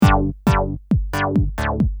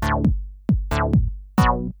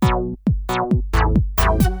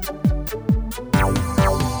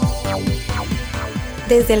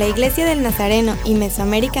Desde la Iglesia del Nazareno y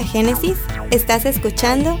Mesoamérica Génesis, estás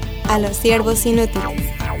escuchando a los siervos inútiles.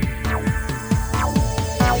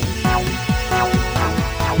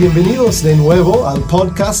 Bienvenidos de nuevo al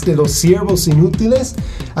podcast de los siervos inútiles.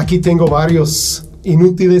 Aquí tengo varios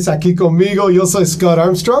inútiles aquí conmigo. Yo soy Scott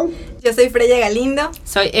Armstrong. Yo soy Freya Galindo.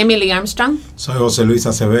 Soy Emily Armstrong. Soy José Luis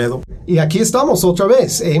Acevedo. Y aquí estamos otra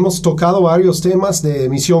vez. Hemos tocado varios temas de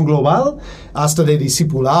misión global, hasta de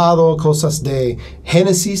discipulado, cosas de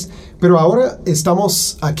Génesis, pero ahora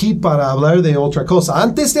estamos aquí para hablar de otra cosa.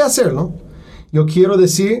 Antes de hacerlo, yo quiero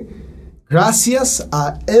decir gracias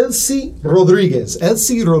a Elsie Rodríguez.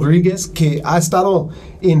 Elsie Rodríguez, que ha estado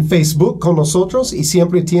en Facebook con nosotros y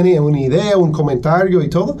siempre tiene una idea, un comentario y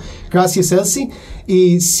todo. Gracias, Elsie.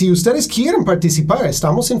 Y si ustedes quieren participar,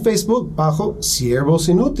 estamos en Facebook bajo Siervos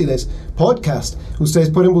Inútiles Podcast. Ustedes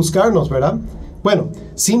pueden buscarnos, ¿verdad? Bueno,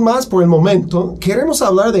 sin más por el momento, queremos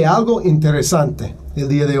hablar de algo interesante el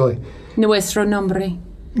día de hoy. Nuestro nombre.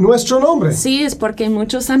 ¿Nuestro nombre? Sí, es porque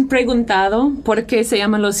muchos han preguntado por qué se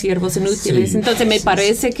llaman los siervos inútiles. Sí. Entonces me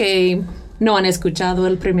parece que no han escuchado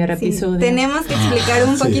el primer episodio. Tenemos que explicar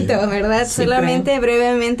un poquito, ¿verdad? Sí, solamente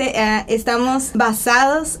brevemente, estamos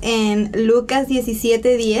basados en Lucas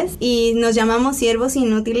 17:10 y nos llamamos siervos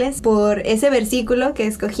inútiles por ese versículo que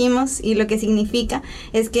escogimos, y lo que significa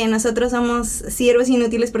es que nosotros somos siervos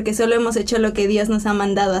inútiles porque solo hemos hecho lo que Dios nos ha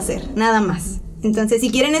mandado hacer, nada más. Entonces, si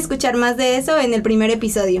quieren escuchar más de eso, en el primer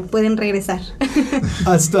episodio pueden regresar.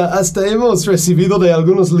 Hasta hemos recibido de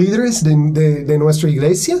algunos líderes de nuestra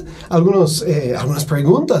iglesia algunas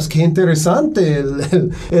preguntas. Qué interesante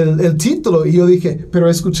el título. Y yo dije, ¿pero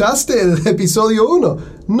escuchaste el episodio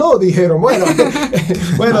 1? No, dijeron. Bueno,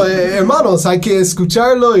 hermanos, hay que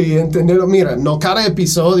escucharlo y entenderlo. Mira, no cada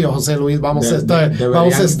episodio, José Luis, vamos a estar.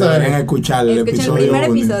 Deberían escuchar el primer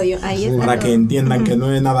episodio. Ahí está para todo. Que entiendan que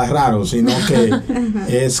no es nada raro, sino que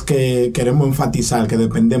es que queremos enfatizar que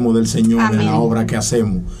dependemos del Señor. Amén. En la obra que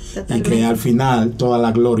hacemos. Totalmente. Y que al final toda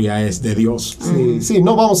la gloria es de Dios. Sí,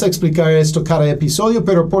 no vamos a explicar esto cada episodio,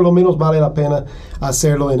 pero por lo menos vale la pena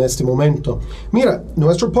hacerlo en este momento. Mira,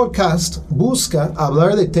 nuestro podcast busca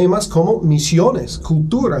hablar de temas como misiones,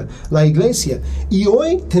 cultura, la iglesia. Y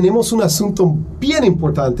hoy tenemos un asunto bien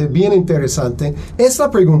importante, bien interesante. Es la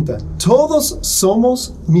pregunta: ¿todos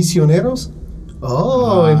somos misioneros?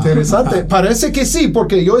 Oh, interesante. Parece que sí,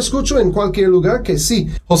 porque yo escucho en cualquier lugar que sí.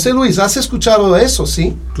 José Luis, ¿has escuchado eso,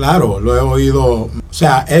 sí? Claro, lo he oído. O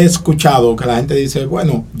sea, he escuchado que la gente dice,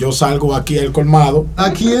 bueno, yo salgo aquí al colmado.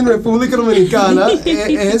 Aquí en República Dominicana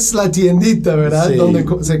es la tiendita, ¿verdad? Sí. Donde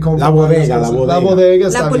se compra. La bodega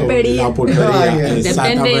La pulpería. La pulpería,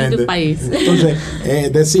 exactamente. Depende de tu país. Entonces,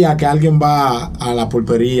 decía que alguien va a la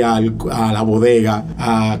pulpería, a la bodega,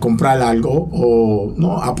 a comprar algo, o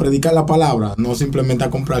no, a predicar la palabra, no simplemente a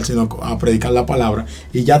comprar, sino a predicar la palabra,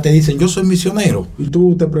 y ya te dicen, yo soy misionero, y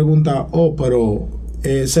tú te preguntas, pero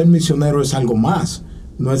ser misionero es algo más,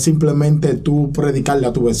 no es simplemente tú predicarle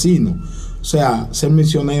a tu vecino. O sea, ser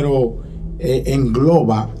misionero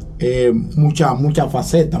engloba muchas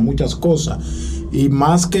facetas, muchas cosas, y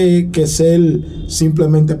más que ser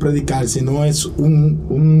simplemente predicar, sino es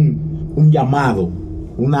un llamado,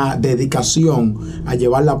 una dedicación a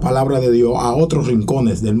llevar la palabra de Dios a otros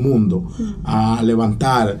rincones del mundo, a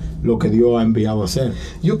levantar lo que Dios ha enviado a hacer.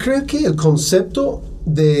 Yo creo que el concepto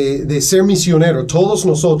de ser misionero, todos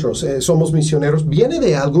nosotros somos misioneros, viene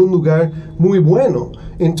de algún lugar muy bueno.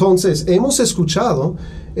 Entonces, hemos escuchado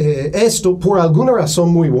esto por alguna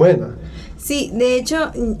razón muy buena. Sí, de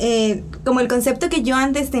hecho, como el concepto que yo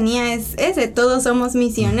antes tenía es ese, todos somos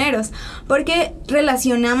misioneros, porque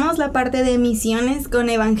relacionamos la parte de misiones con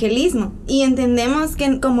evangelismo y entendemos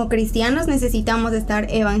que como cristianos necesitamos estar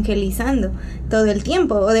evangelizando todo el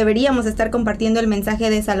tiempo, o deberíamos estar compartiendo el mensaje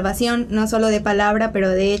de salvación, no solo de palabra, pero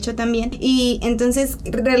de hecho también. Y entonces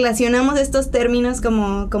relacionamos estos términos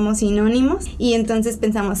como sinónimos, y entonces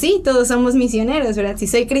pensamos, sí, todos somos misioneros, ¿verdad? Si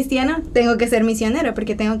soy cristiano, tengo que ser misionero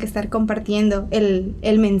porque tengo que estar compartiendo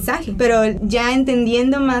el mensaje. Pero ya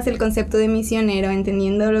entendiendo más el concepto de misionero,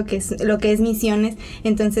 entendiendo lo que es misiones,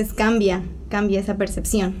 entonces cambia esa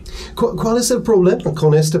percepción. ¿Cuál es el problema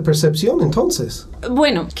con esta percepción entonces?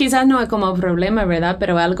 Bueno, quizás no es como problema, ¿verdad?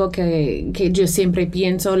 Pero algo que yo siempre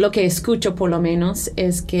pienso, lo que escucho por lo menos,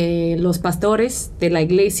 es que los pastores de la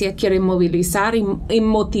iglesia quieren movilizar y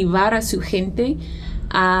motivar a su gente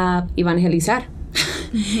a evangelizar.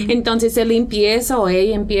 Entonces él empieza o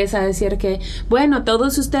ella empieza a decir que, bueno,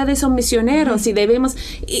 todos ustedes son misioneros y debemos,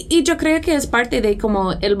 y yo creo que es parte de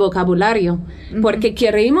como el vocabulario, porque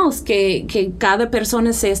queremos que cada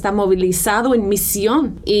persona se está movilizado en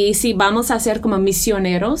misión, y si vamos a ser como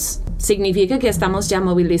misioneros, significa que estamos ya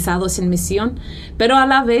movilizados en misión, pero a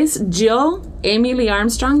la vez yo, Emily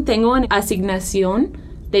Armstrong, tengo una asignación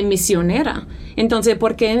de misionera. Entonces,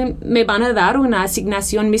 ¿por qué me van a dar una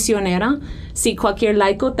asignación misionera si cualquier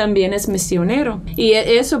laico también es misionero? Y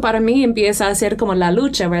eso para mí empieza a ser como la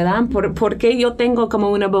lucha, ¿verdad? ¿Por qué yo tengo como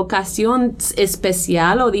una vocación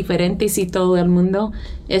especial o diferente si todo el mundo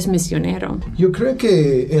es misionero? Yo creo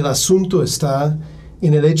que el asunto está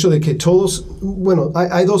en el hecho de que todos, bueno,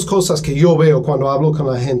 hay dos cosas que yo veo cuando hablo con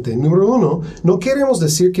la gente. Número uno, no queremos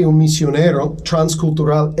decir que un misionero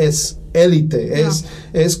transcultural es élite,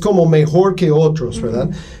 es como mejor que otros, ¿verdad?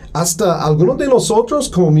 Hasta algunos de nosotros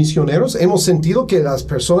como misioneros hemos sentido que las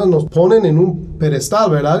personas nos ponen en un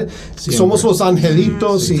pedestal, ¿verdad? Siempre. Somos los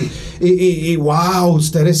angelitos y wow,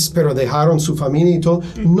 ustedes pero dejaron su familia y todo.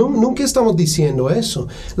 No, nunca estamos diciendo eso.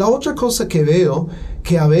 La otra cosa que veo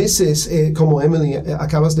que a veces, como Emily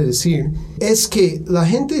acabas de decir, es que la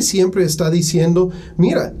gente siempre está diciendo,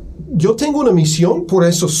 mira, yo tengo una misión, por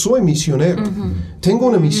eso soy misionero. Tengo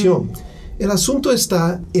una misión. El asunto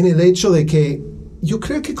está en el hecho de que yo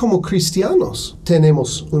creo que como cristianos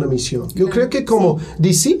tenemos una misión. Yo creo que como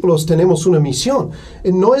discípulos tenemos una misión.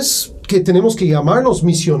 No es que tenemos que llamarnos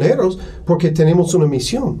misioneros porque tenemos una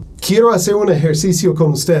misión. Quiero hacer un ejercicio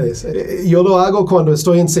con ustedes. Yo lo hago cuando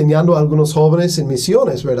estoy enseñando a algunos jóvenes en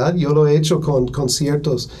misiones, ¿verdad? Yo lo he hecho con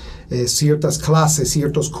ciertas clases,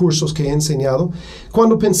 ciertos cursos que he enseñado.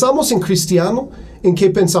 Cuando pensamos en cristiano, ¿en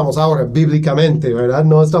qué pensamos? Ahora, bíblicamente, ¿verdad?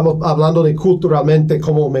 No estamos hablando de culturalmente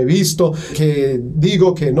cómo me he visto, que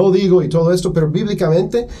digo, que no digo y todo esto, pero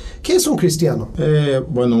bíblicamente, ¿qué es un cristiano?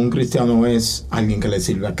 Bueno, un cristiano es alguien que le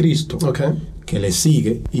sirve a Cristo, que le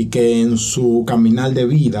sigue y que en su caminar de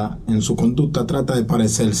vida, en su conducta, trata de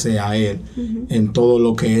parecerse a Él en todo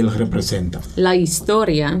lo que Él representa. La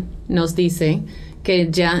historia nos dice que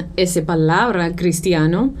ya esa palabra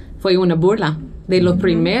cristiano fue una burla de los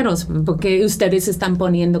primeros, porque ustedes se están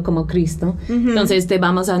poniendo como Cristo. Entonces te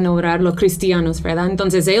vamos a nombrar los cristianos, ¿verdad?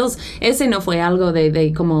 Entonces ese no fue algo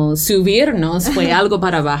de como subirnos, fue algo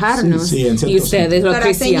para bajarnos. Sí, y ustedes los para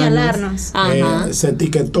cristianos. Señalarnos. Se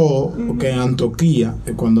etiquetó que en Antioquía,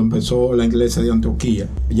 cuando empezó la iglesia de Antioquía,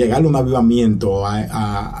 llegar un avivamiento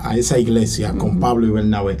a esa iglesia con Pablo y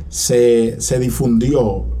Bernabé, se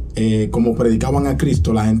difundió. Como predicaban a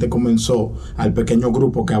Cristo, la gente comenzó, al pequeño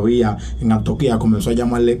grupo que había en Antioquía, comenzó a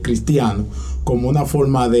llamarle cristiano como una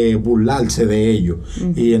forma de burlarse de ellos.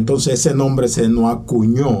 Y entonces ese nombre se nos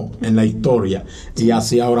acuñó en la historia y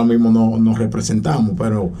así ahora mismo nos representamos.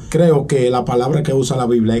 Pero creo que la palabra que usa la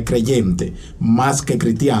Biblia es creyente más que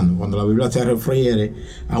cristiano. Cuando la Biblia se refiere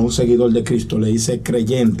a un seguidor de Cristo, le dice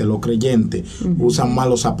creyente. Los creyentes usan más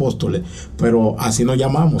los apóstoles, pero así nos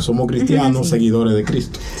llamamos, somos cristianos, seguidores de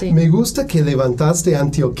Cristo. Sí. Me gusta que levantaste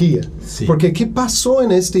Antioquía, porque ¿qué pasó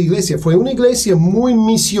en esta iglesia? Fue una iglesia muy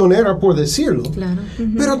misionera, por decirlo. Claro.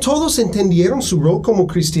 Pero todos entendieron su rol como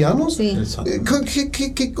cristianos. Sí.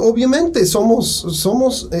 Que obviamente estamos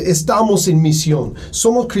en misión.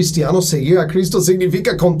 Somos cristianos. Seguir a Cristo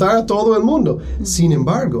significa contar a todo el mundo. Sin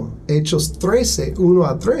embargo, Hechos 13,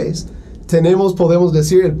 1-3, podemos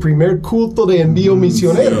decir, el primer culto de envío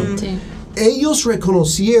misionero. Sí. Ellos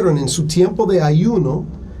reconocieron en su tiempo de ayuno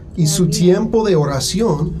y su tiempo de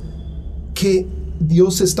oración que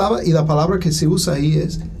Dios estaba, y la palabra que se usa ahí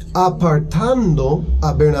es apartando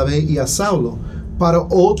a Bernabé y a Saulo para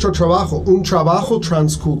otro trabajo, un trabajo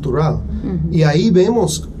transcultural. Y ahí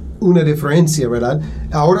vemos una diferencia, ¿verdad?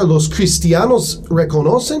 Ahora los cristianos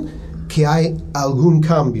reconocen que hay algún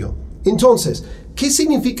cambio. Entonces, ¿qué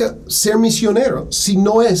significa ser misionero si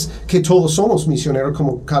no es que todos somos misioneros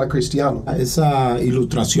como cada cristiano? Esa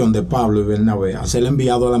ilustración de Pablo y Bernabé, a ser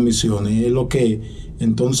enviado a las misiones, es lo que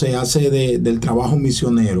entonces hace del trabajo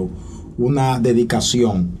misionero una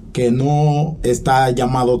dedicación que no está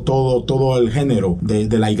llamado todo el género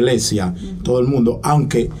de la iglesia, todo el mundo,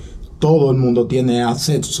 aunque todo el mundo tiene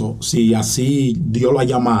acceso, si así Dios lo ha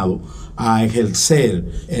llamado, a ejercer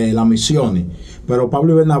las misiones. Pero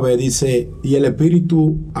Pablo y Bernabé dice, y el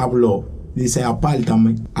Espíritu habló, dice,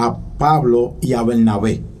 apártame a Pablo y a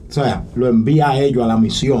Bernabé. O sea, lo envía a ellos a las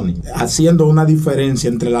misiones, haciendo una diferencia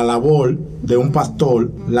entre la labor de un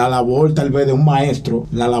pastor, la labor tal vez de un maestro,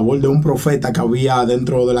 la labor de un profeta que había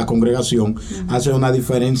dentro de la congregación. Hace una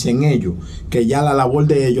diferencia en ellos, que ya la labor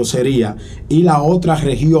de ellos sería ir a otras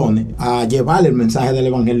regiones a llevar el mensaje del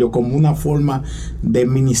evangelio como una forma de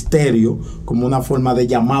ministerio, como una forma de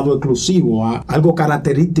llamado exclusivo, a algo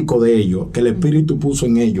característico de ellos, que el Espíritu puso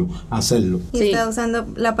en ellos hacerlo. Y está usando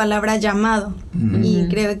la palabra llamado, y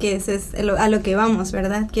creo que ese es a lo que vamos,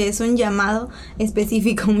 ¿verdad? Que es un llamado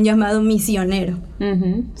específico, un llamado misionero.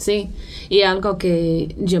 Sí, y algo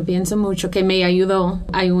que yo pienso mucho que me ayudó,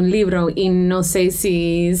 hay un libro y no sé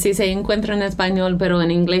si se encuentra en español, pero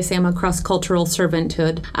en inglés se llama Cross Cultural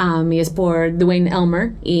Servanthood, y es por Duane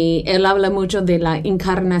Elmer, y él habla mucho de la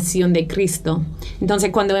encarnación de Cristo.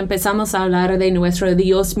 Entonces cuando empezamos a hablar de nuestro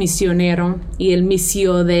Dios misionero y el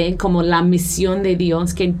misión de como la misión de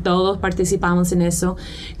Dios, que todos participamos en eso,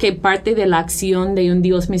 que parte de la acción de un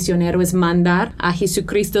Dios misionero es mandar a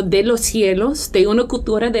Jesucristo de los cielos, de una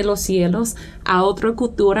cultura de los cielos a otra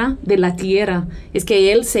cultura de la tierra. Es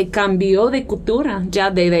que Él se cambió de cultura,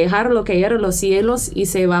 ya de dejar lo que eran los cielos y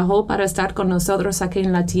se bajó para estar con nosotros aquí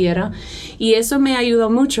en la tierra. Y eso me ayudó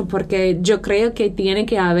mucho porque yo creo que tiene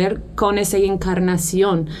que haber con esa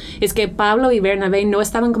encarnación. Es que Pablo y Bernabé no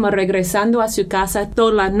estaban como regresando a su casa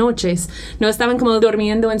todas las noches, no estaban como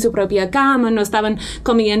durmiendo en su propia cama, no estaban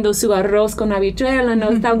comiendo su arroz con habichuela, no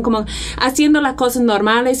estaban como haciendo las cosas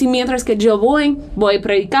normales, y mientras que yo voy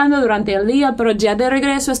predicando durante el día, pero ya de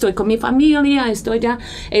regreso estoy con mi familia,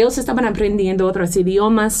 ellos estaban aprendiendo otros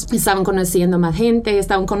idiomas, estaban conociendo más gente,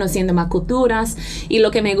 estaban conociendo más culturas. Y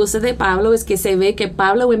lo que me gusta de Pablo es que se ve que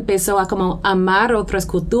Pablo empezó a como amar otras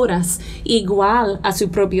culturas igual a su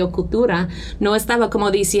propia cultura, no estaba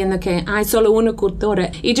como diciendo que hay solo una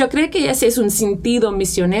cultura. Y yo creo que ese es un sentido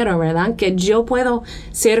misionero, ¿verdad? Que yo puedo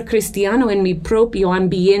ser cristiano en mi propio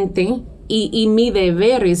ambiente, y mi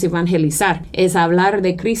deber es evangelizar, es hablar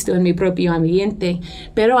de Cristo en mi propio ambiente.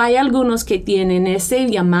 Pero hay algunos que tienen ese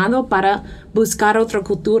llamado para buscar otra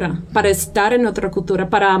cultura, para estar en otra cultura,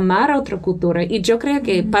 para amar otra cultura. Y yo creo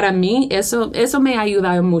que para mí eso me ha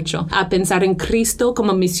ayudado mucho a pensar en Cristo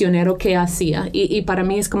como misionero que hacía. Y para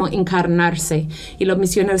mí es como encarnarse. Y los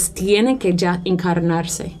misioneros tienen que ya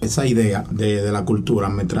encarnarse. Esa idea de la cultura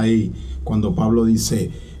me trae cuando Pablo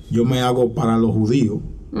dice, yo me hago para los judíos,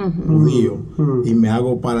 judío, y me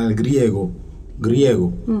hago para el griego,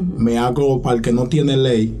 me hago para el que no tiene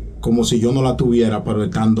ley, como si yo no la tuviera, pero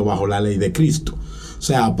estando bajo la ley de Cristo. O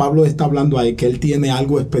sea, Pablo está hablando ahí que él tiene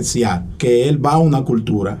algo especial, que él va a una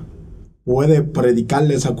cultura, puede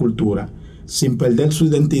predicarle esa cultura sin perder su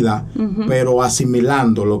identidad, pero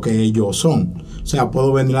asimilando lo que ellos son. O sea,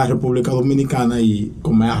 puedo venir a la República Dominicana y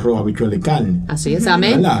comer arroz, habichuela y carne. Así es,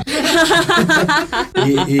 amén.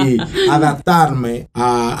 y adaptarme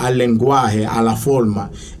al lenguaje, a la forma,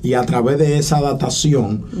 y a través de esa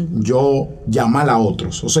adaptación yo llamar a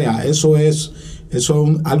otros. O sea, eso es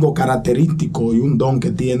algo característico y un don que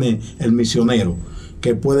tiene el misionero,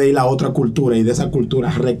 que puede ir a otra cultura y de esa cultura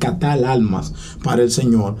rescatar almas para el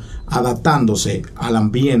Señor, adaptándose al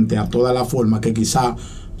ambiente, a toda la forma que quizá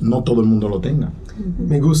no todo el mundo lo tenga.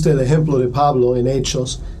 Me gusta el ejemplo de Pablo en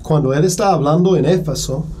Hechos. Cuando él está hablando en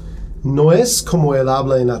Éfeso, no es como él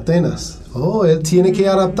habla en Atenas. Él tiene que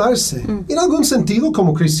adaptarse. En algún sentido,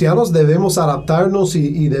 como cristianos, debemos adaptarnos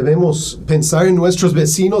y debemos pensar en nuestros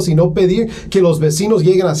vecinos y no pedir que los vecinos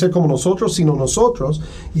lleguen a ser como nosotros, sino nosotros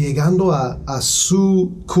llegando a su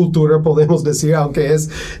cultura, podemos decir, aunque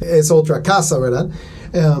es otra casa, ¿verdad?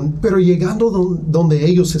 Pero llegando donde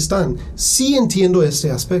ellos están. Sí entiendo este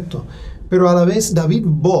aspecto. Pero a la vez, David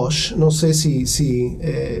Bosch, no sé si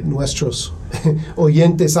nuestros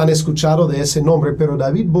oyentes han escuchado de ese nombre, pero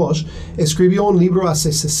David Bosch escribió un libro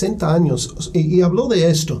hace 60 años y habló de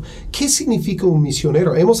esto. ¿Qué significa un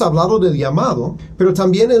misionero? Hemos hablado del llamado, pero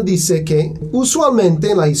también él dice que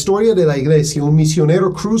usualmente en la historia de la iglesia un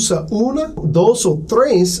misionero cruza 1, 2 o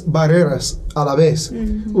 3 barreras a la vez.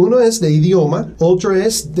 Uno es de idioma, otro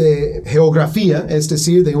es de geografía, es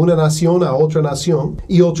decir, de una nación a otra nación,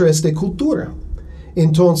 y otro es de cultura.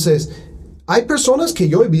 Entonces, hay personas que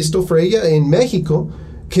yo he visto, Freya, en México,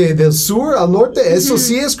 que del sur al norte, eso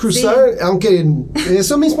sí es cruzar, aunque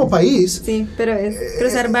es el mismo país. Sí, pero es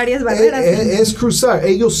cruzar varias barreras. Es cruzar.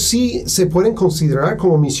 Ellos sí se pueden considerar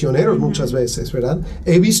como misioneros muchas veces, ¿verdad?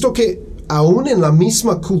 He visto que aún en la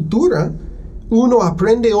misma cultura, uno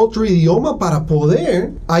aprende otro idioma para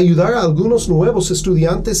poder ayudar a algunos nuevos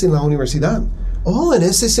estudiantes en la universidad. En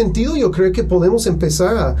ese sentido yo creo que podemos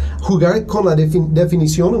empezar a jugar con la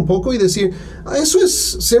definición un poco y decir, eso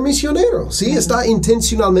es ser misionero, ¿sí? Está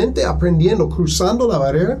intencionalmente aprendiendo, cruzando la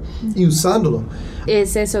barrera y usándolo.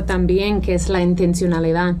 Es eso también, que es la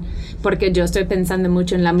intencionalidad, porque yo estoy pensando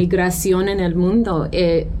mucho en la migración en el mundo.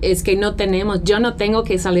 Es que yo no tengo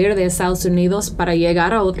que salir de Estados Unidos para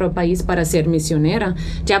llegar a otro país para ser misionera,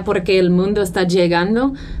 ya porque el mundo está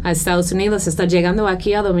llegando a Estados Unidos, está llegando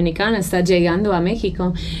aquí a Dominicana, está llegando a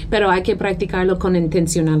México, pero hay que practicarlo con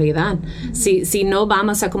intencionalidad. Si no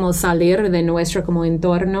vamos a como salir de nuestro como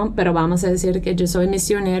entorno, pero vamos a decir que yo soy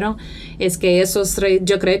misionero, es que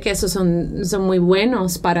yo creo que esos son muy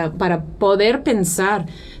buenos para poder pensar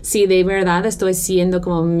si de verdad estoy siendo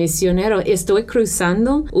como misionero, estoy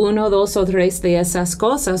cruzando 1, 2 o 3 de esas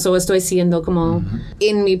cosas, o estoy siendo como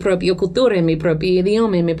en mi propia cultura, en mi propio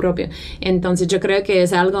idioma, Entonces yo creo que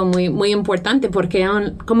es algo muy, muy importante, porque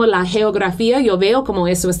como la geografía, yo veo como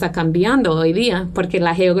eso está cambiando hoy día, porque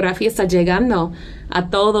la geografía está llegando a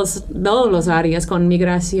todos los áreas con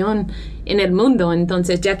migración en el mundo.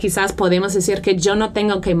 Entonces ya quizás podemos decir que yo no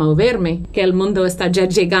tengo que moverme, que el mundo está ya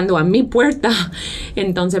llegando a mi puerta.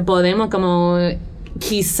 Entonces podemos como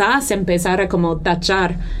quizás empezar a como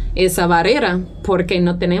tachar esa barrera, porque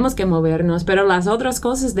no tenemos que movernos. Pero las otras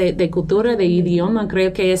cosas de cultura, de idioma,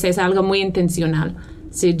 creo que es algo muy intencional.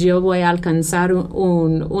 Si yo voy a alcanzar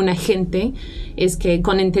una gente, es que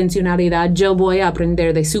con intencionalidad yo voy a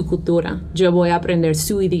aprender de su cultura, yo voy a aprender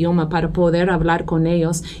su idioma para poder hablar con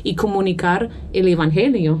ellos y comunicar el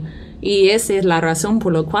evangelio. Y esa es la razón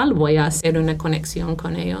por la cual voy a hacer una conexión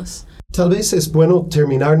con ellos. Tal vez es bueno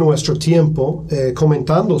terminar nuestro tiempo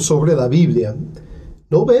comentando sobre la Biblia.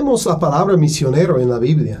 No vemos la palabra misionero en la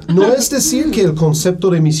Biblia. No es decir que el concepto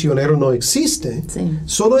de misionero no existe,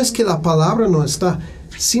 solo es que la palabra no está.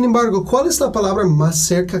 Sin embargo, ¿cuál es la palabra más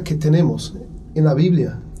cerca que tenemos en la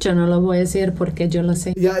Biblia? Yo no lo voy a decir porque yo lo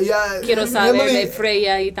sé. Quiero saber Emily, de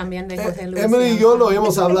Freya y también de José Luis. Emily y yo lo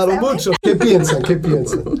hemos hablado mucho. ¿Qué piensan?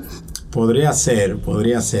 Podría ser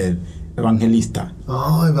evangelista.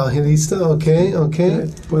 Oh, evangelista, ok.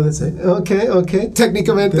 Puede ser. Ok.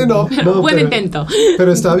 Técnicamente no. Buen intento.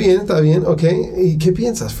 Pero está bien, ok. ¿Y qué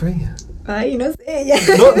piensas, Freya? Ay, no sé, ya.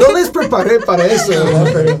 No les preparé para eso,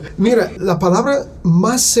 ¿verdad? Pero mira, la palabra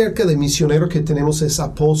más cerca de misionero que tenemos es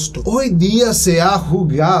apóstol. Hoy día se ha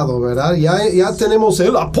jugado, ¿verdad? Ya tenemos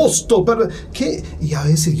el apóstol, pero ¿qué? Y a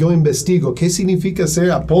veces yo investigo qué significa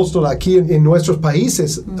ser apóstol aquí en nuestros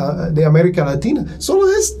países de América Latina. Solo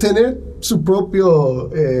es tener su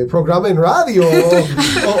propio programa en radio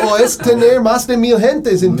o es tener más de 1,000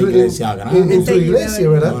 gentes en tu iglesia,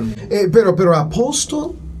 ¿verdad? Pero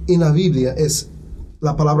apóstol en la Biblia es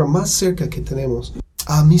la palabra más cerca que tenemos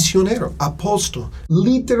a misionero, apóstol,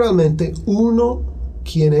 literalmente uno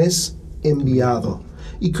quien es enviado.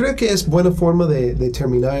 Y creo que es buena forma de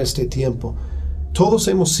terminar este tiempo. Todos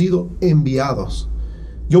hemos sido enviados.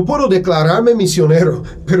 Yo puedo declararme misionero,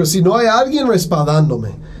 pero si no hay alguien respaldándome,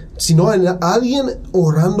 si no hay alguien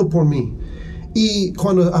orando por mí. Y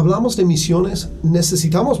cuando hablamos de misiones,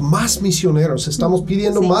 necesitamos más misioneros, estamos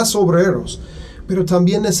pidiendo más obreros. Pero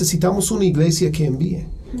también necesitamos una iglesia que envíe.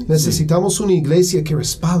 Necesitamos una iglesia que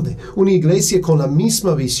respalde. Una iglesia con la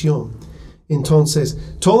misma visión. Entonces,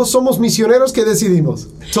 todos somos misioneros que decidimos.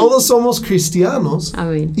 Todos somos cristianos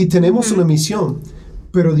y tenemos una misión.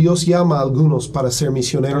 Pero Dios llama a algunos para ser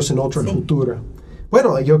misioneros en otra cultura.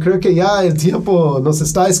 Bueno, yo creo que ya el tiempo nos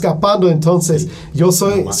está escapando, entonces yo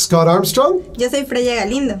soy Scott Armstrong. Yo soy Freya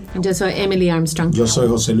Galindo. Yo soy Emily Armstrong. Yo soy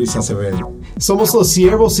José Luis Acevedo. Somos los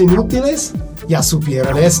siervos inútiles, ya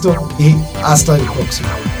supieron esto y hasta el próximo.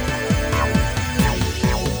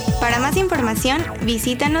 Para más información,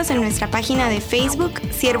 visítanos en nuestra página de Facebook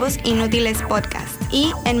Siervos Inútiles Podcast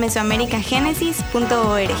y en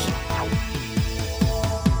mesoamericagenesis.org.